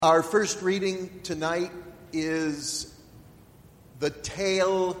Our first reading tonight is the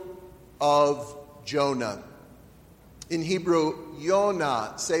tale of Jonah. In Hebrew,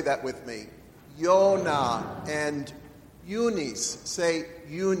 Yonah, say that with me. Yonah. And Yunis, say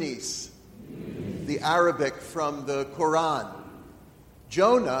Yunis. The Arabic from the Quran.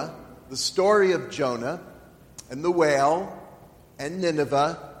 Jonah, the story of Jonah and the whale and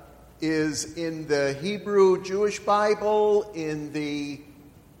Nineveh is in the Hebrew Jewish Bible, in the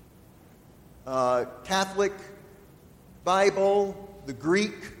Catholic Bible, the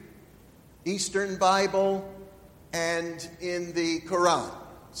Greek Eastern Bible, and in the Quran.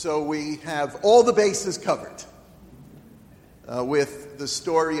 So we have all the bases covered with the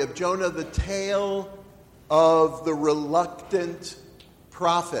story of Jonah, the tale of the reluctant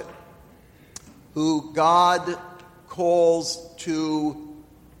prophet who God calls to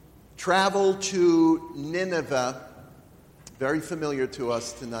travel to Nineveh, very familiar to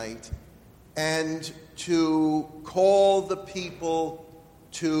us tonight, and to call the people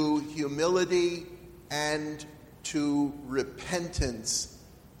to humility and to repentance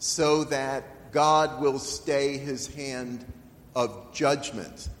so that God will stay his hand of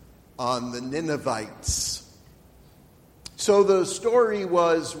judgment on the Ninevites. So the story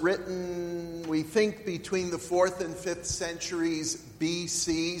was written, we think, between the 4th and 5th centuries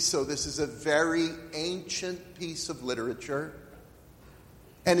BC, so this is a very ancient piece of literature.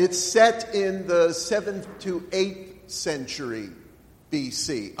 And it's set in the 7th to 8th century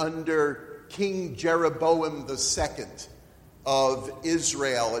BC under King Jeroboam II of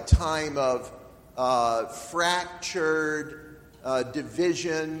Israel, a time of fractured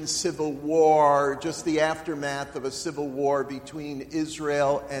division, civil war, just the aftermath of a civil war between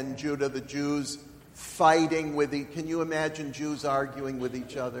Israel and Judah, the Jews fighting with can you imagine Jews arguing with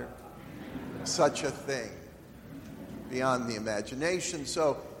each other? Such a thing. Beyond the imagination.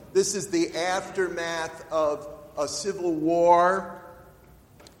 So this is the aftermath of a civil war.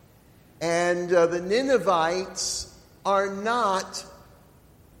 And the Ninevites are not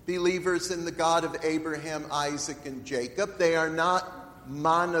believers in the God of Abraham, Isaac, and Jacob. They are not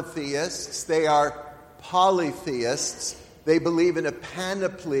monotheists. They are polytheists. They believe in a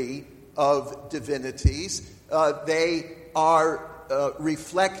panoply of divinities. They are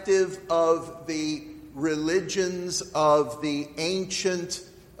reflective of the religions of the ancient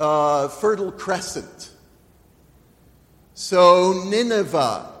Fertile Crescent. So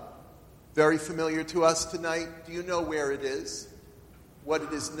Nineveh, very familiar to us tonight. Do you know where it is? What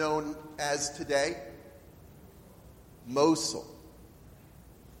it is known as today? Mosul.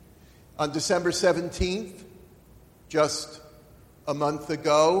 On December 17th, just a month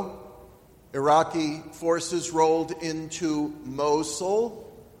ago, Iraqi forces rolled into Mosul,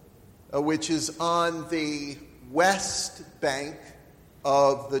 which is on the west bank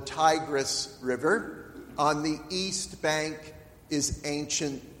of the Tigris River. On the east bank is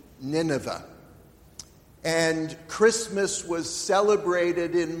ancient Nineveh. And Christmas was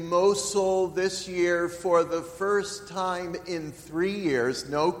celebrated in Mosul this year for the first time in 3 years.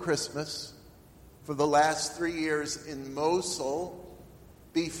 No Christmas for the last 3 years in Mosul.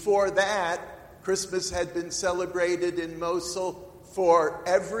 Before that, Christmas had been celebrated in Mosul for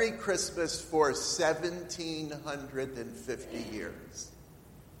every Christmas for 1,750 years.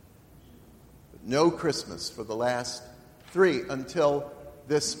 But no Christmas for the last 3 until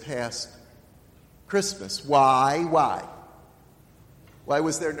this past Christmas. Why? Why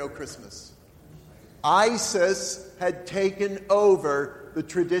was there no Christmas? ISIS had taken over the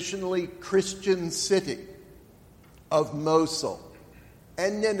traditionally Christian city of Mosul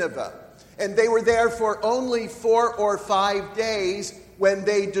and Nineveh. And they were there for only 4 or 5 days when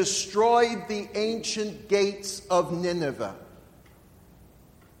they destroyed the ancient gates of Nineveh.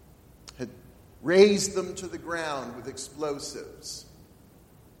 Had razed them to the ground with explosives.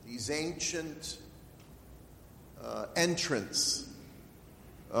 These ancient entrance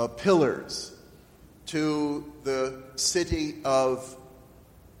pillars to the city of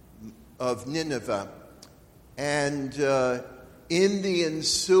Nineveh. And in the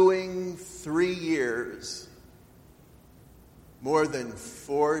ensuing 3 years, more than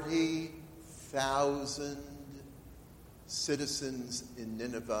 40,000 citizens in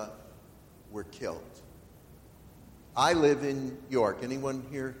Nineveh were killed. I live in York. Anyone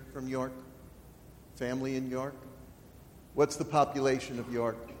here from York? Family in York? What's the population of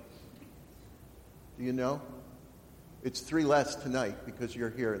York? Do you know? It's 3 less tonight because you're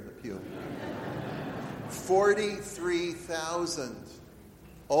here in the pew. 43,000,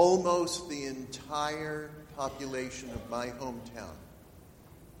 almost the entire population of my hometown,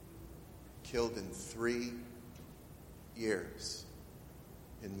 killed in 3 years.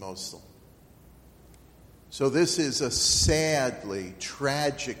 in Mosul. So this is a sadly,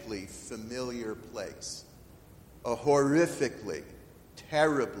 tragically familiar place, a horrifically,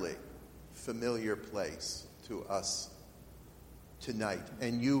 terribly familiar place to us tonight.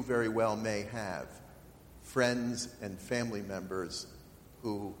 And you very well may have friends and family members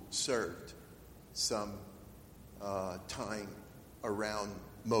who served some time around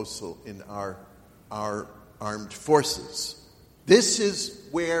Mosul in our armed forces. This is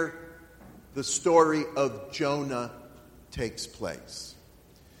where the story of Jonah takes place.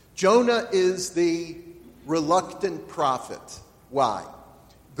 Jonah is the reluctant prophet. Why?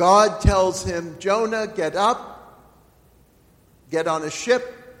 God tells him, Jonah, get up, get on a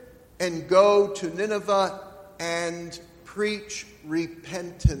ship, and go to Nineveh and preach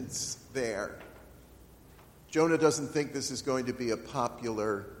repentance there. Jonah doesn't think this is going to be a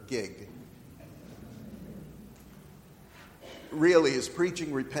popular gig. Really, is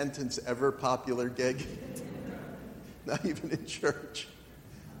preaching repentance ever a popular gig? Not even in church.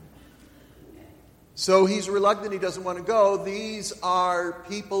 So he's reluctant, he doesn't want to go. These are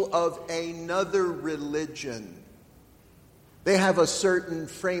people of another religion. They have a certain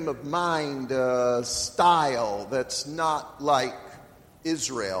frame of mind, style that's not like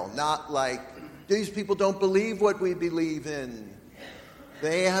Israel, not like, these people don't believe what we believe in.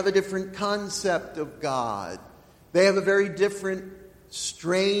 They have a different concept of God. They have a very different,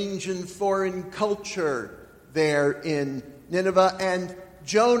 strange and foreign culture there in Nineveh. And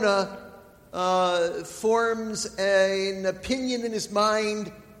Jonah forms an opinion in his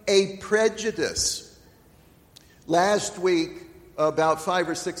mind, a prejudice. Last week, about 5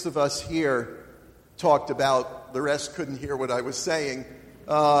 or 6 of us here talked about, the rest couldn't hear what I was saying.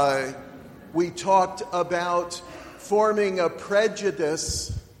 We talked about forming a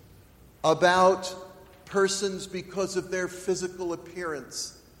prejudice about persons because of their physical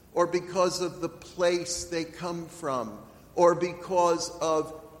appearance, or because of the place they come from, or because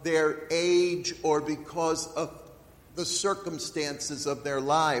of their age, or because of the circumstances of their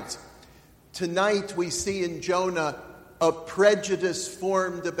lives. Tonight we see in Jonah a prejudice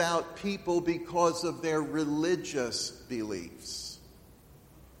formed about people because of their religious beliefs,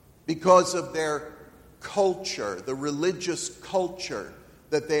 because of their culture, the religious culture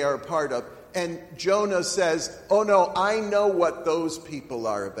that they are a part of. And Jonah says, oh no, I know what those people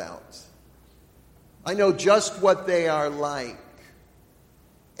are about. I know just what they are like.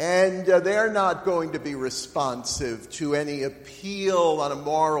 And they're not going to be responsive to any appeal on a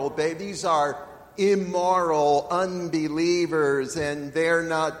moral basis. These are immoral unbelievers, and they're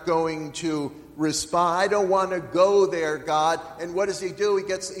not going to respond. I don't want to go there, God. And what does he do? He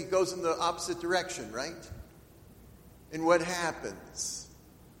goes in the opposite direction, right? And what happens?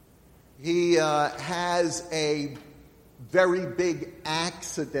 He has a very big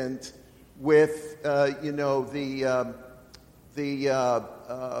accident with, the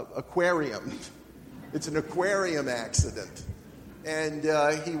aquarium. It's an aquarium accident, and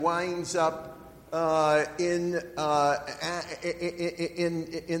he winds up in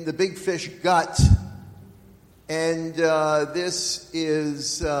the big fish gut. And this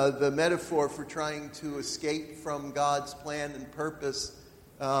is the metaphor for trying to escape from God's plan and purpose.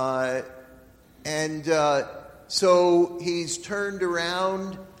 So he's turned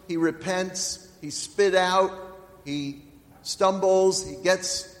around, he repents, he's spit out, he stumbles, he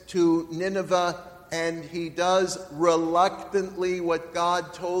gets to Nineveh, and he does reluctantly what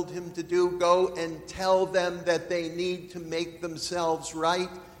God told him to do, go and tell them that they need to make themselves right,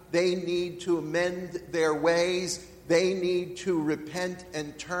 they need to amend their ways, they need to repent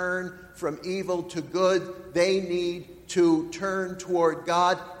and turn from evil to good, they need to turn toward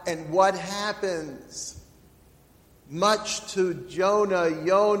God. And what happens? Much to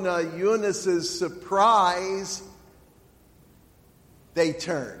Eunice's surprise, they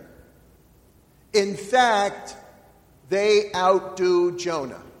turn. In fact, they outdo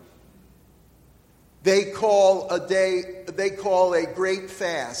Jonah. They call a great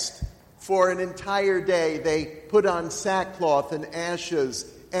fast for an entire day. They put on sackcloth and ashes,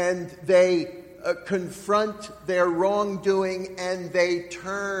 and they confront their wrongdoing, and they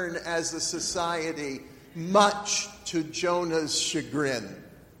turn as a society, much to Jonah's chagrin.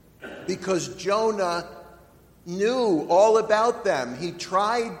 Because Jonah knew all about them. He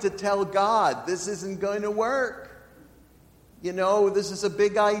tried to tell God, this isn't going to work. This is a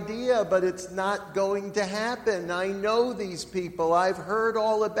big idea, but it's not going to happen. I know these people. I've heard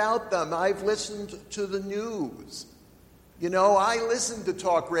all about them. I've listened to the news. I listened to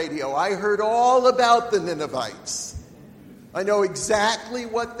talk radio. I heard all about the Ninevites. I know exactly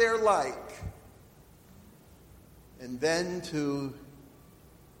what they're like. And then to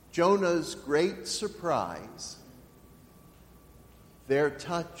Jonah's great surprise, they're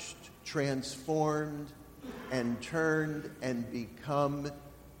touched, transformed, and turned and become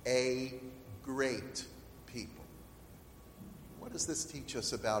a great people. What does this teach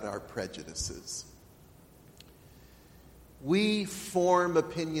us about our prejudices? We form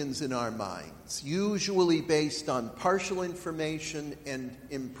opinions in our minds, usually based on partial information and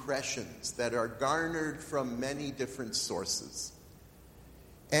impressions that are garnered from many different sources.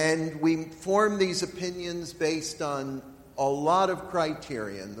 And we form these opinions based on a lot of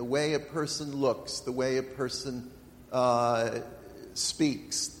criterion: the way a person looks, the way a person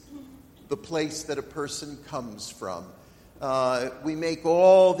speaks, the place that a person comes from. We make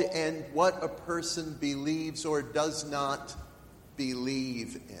and what a person believes or does not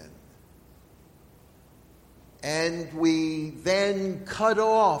believe in. And we then cut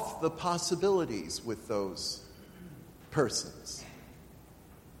off the possibilities with those persons.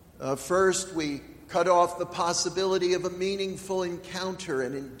 First, we cut off the possibility of a meaningful encounter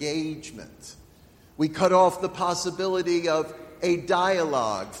and engagement. We cut off the possibility of a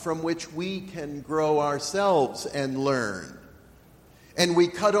dialogue from which we can grow ourselves and learn. And we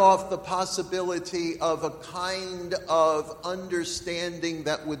cut off the possibility of a kind of understanding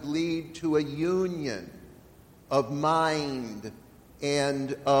that would lead to a union of mind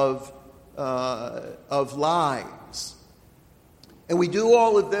and of lives. And we do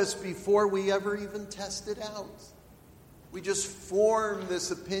all of this before we ever even test it out. We just form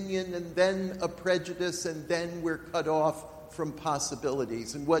this opinion and then a prejudice, and then we're cut off from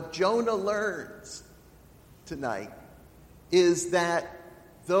possibilities. And what Jonah learns tonight is that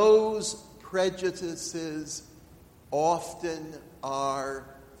those prejudices often are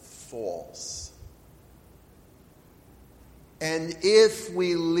false. And if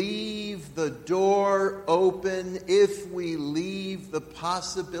we leave the door open, if we leave the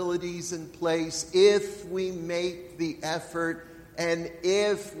possibilities in place, if we make the effort, and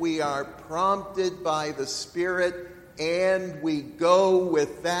if we are prompted by the Spirit and we go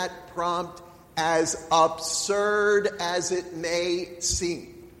with that prompt, as absurd as it may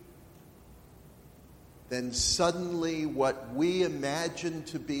seem, then suddenly what we imagine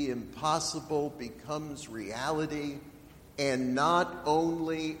to be impossible becomes reality. And not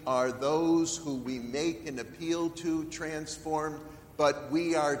only are those who we make an appeal to transformed, but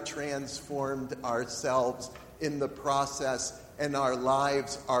we are transformed ourselves in the process, and our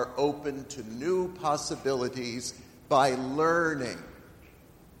lives are open to new possibilities by learning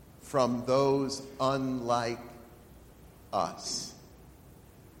from those unlike us.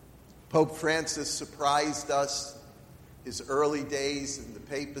 Pope Francis surprised us his early days in the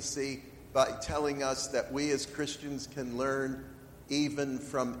papacy by telling us that we as Christians can learn even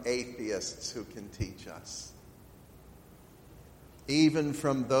from atheists who can teach us. Even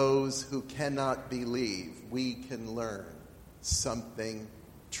from those who cannot believe, we can learn something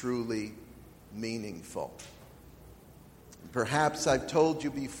truly meaningful. Perhaps I've told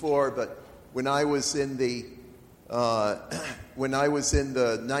you before, but when I was in the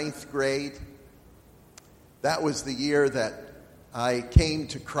ninth grade, that was the year that I came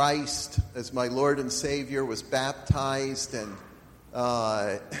to Christ as my Lord and Savior, was baptized, and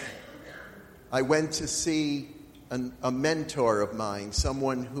I went to see a mentor of mine,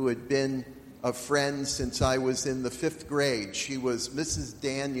 someone who had been a friend since I was in the 5th grade. She was Mrs.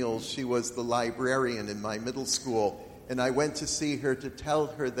 Daniels. She was the librarian in my middle school. And I went to see her to tell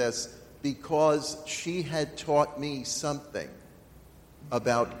her this because she had taught me something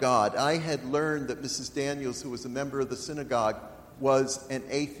about God. I had learned that Mrs. Daniels, who was a member of the synagogue, was an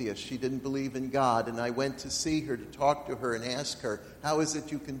atheist. She didn't believe in God. And I went to see her to talk to her and ask her, how is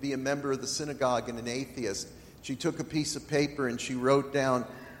it you can be a member of the synagogue and an atheist? She took a piece of paper and she wrote down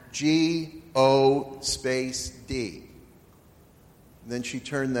G-O space D. And then she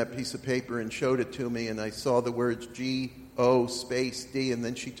turned that piece of paper and showed it to me, and I saw the words G-O space D, and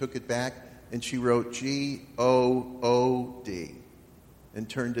then she took it back and she wrote G-O-O-D and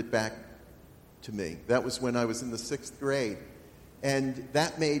turned it back to me. That was when I was in the 6th grade. And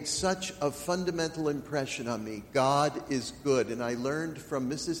that made such a fundamental impression on me. God is good. And I learned from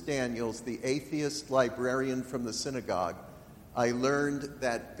Mrs. Daniels, the atheist librarian from the synagogue, I learned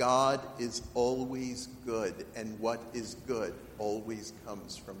that God is always good, and what is good always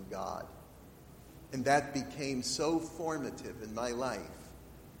comes from God. And that became so formative in my life.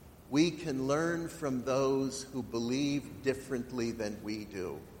 We can learn from those who believe differently than we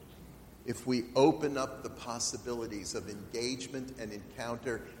do. If we open up the possibilities of engagement and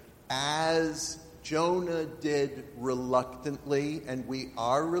encounter, as Jonah did reluctantly, and we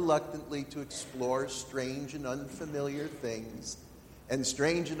are reluctantly to explore strange and unfamiliar things, And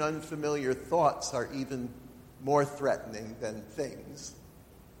strange and unfamiliar thoughts are even more threatening than things.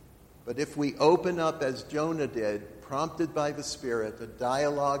 But if we open up as Jonah did, prompted by the Spirit, a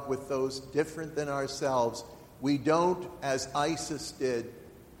dialogue with those different than ourselves, we don't, as ISIS did,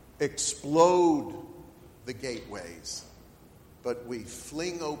 explode the gateways, but we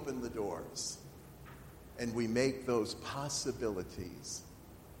fling open the doors and we make those possibilities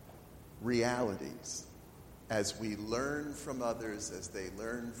realities as we learn from others, as they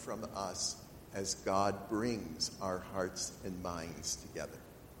learn from us, as God brings our hearts and minds together.